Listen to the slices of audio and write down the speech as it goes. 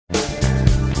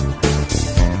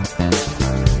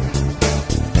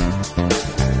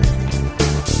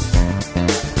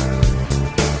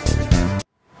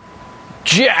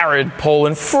Jared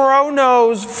Polin,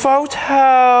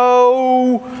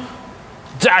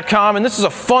 FroKnowsPhoto.com, and this is a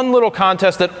fun little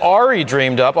contest that Ari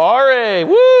dreamed up. Ari,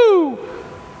 woo!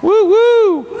 Woo,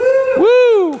 woo,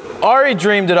 woo! Ari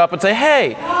dreamed it up and say,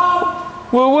 hey,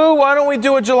 woo, woo, why don't we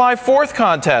do a July 4th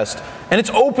contest? And it's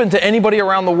open to anybody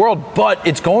around the world, but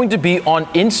it's going to be on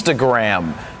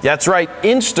Instagram. That's right,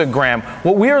 Instagram.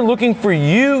 What we are looking for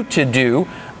you to do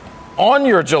on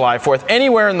your July 4th,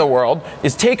 anywhere in the world,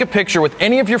 is take a picture with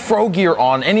any of your Fro gear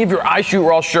on, any of your I Shoot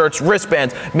Raw shirts,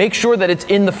 wristbands. Make sure that it's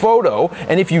in the photo,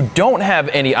 and if you don't have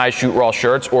any I Shoot Raw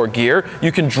shirts or gear,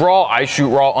 you can draw I Shoot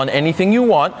Raw on anything you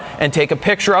want and take a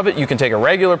picture of it. You can take a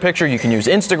regular picture, you can use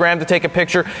Instagram to take a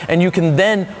picture, and you can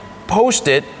then post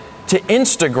it to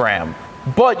Instagram.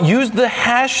 But use the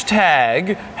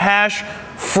hashtag,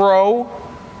 #FroFourth.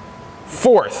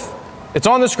 It's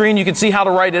on the screen. You can see how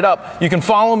to write it up. You can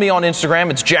follow me on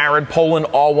Instagram. It's Jared Polin,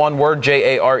 all one word,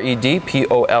 Jared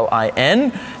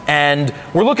Polin. And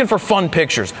we're looking for fun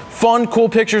pictures. Fun, cool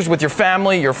pictures with your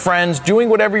family, your friends, doing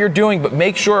whatever you're doing, but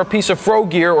make sure a piece of Fro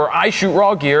gear or I Shoot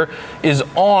Raw gear is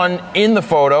in the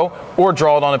photo, or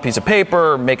draw it on a piece of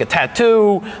paper, make a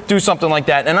tattoo, do something like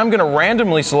that. And I'm going to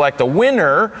randomly select a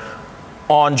winner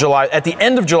at the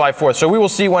end of July 4th. So we will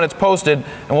see when it's posted,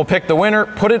 and we'll pick the winner,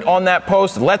 put it on that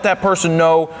post, let that person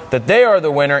know that they are the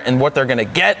winner, and what they're going to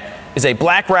get is a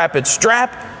BlackRapid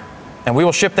Strap, and we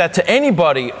will ship that to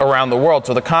anybody around the world.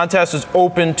 So the contest is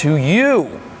open to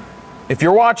you. If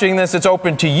you're watching this, it's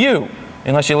open to you,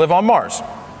 unless you live on Mars,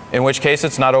 in which case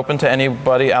it's not open to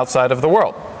anybody outside of the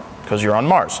world, because you're on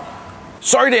Mars.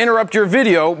 Sorry to interrupt your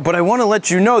video, but I want to let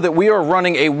you know that we are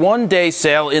running a one-day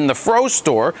sale in the Fro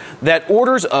store that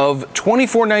orders of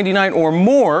 $24.99 or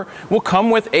more will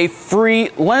come with a free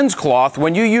lens cloth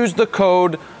when you use the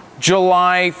code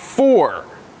July4.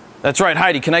 That's right,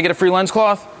 Heidi, can I get a free lens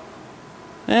cloth?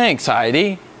 Thanks,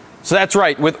 Heidi. So that's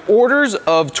right, with orders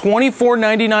of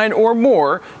 $24.99 or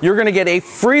more, you're going to get a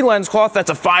free lens cloth. That's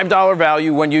a $5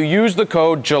 value when you use the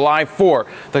code July4.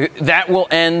 That will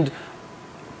end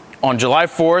on July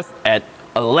 4th at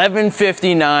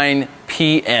 11:59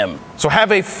 p.m. So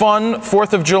have a fun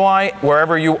 4th of July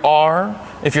wherever you are.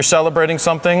 If you're celebrating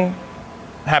something,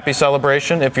 happy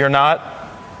celebration. If you're not,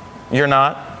 you're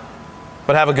not.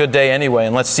 But have a good day anyway,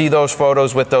 and let's see those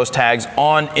photos with those tags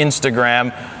on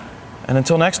Instagram. And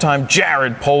until next time,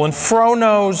 Jared Polin,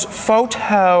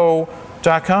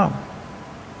 FroKnowsPhoto.com.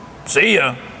 See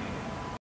ya.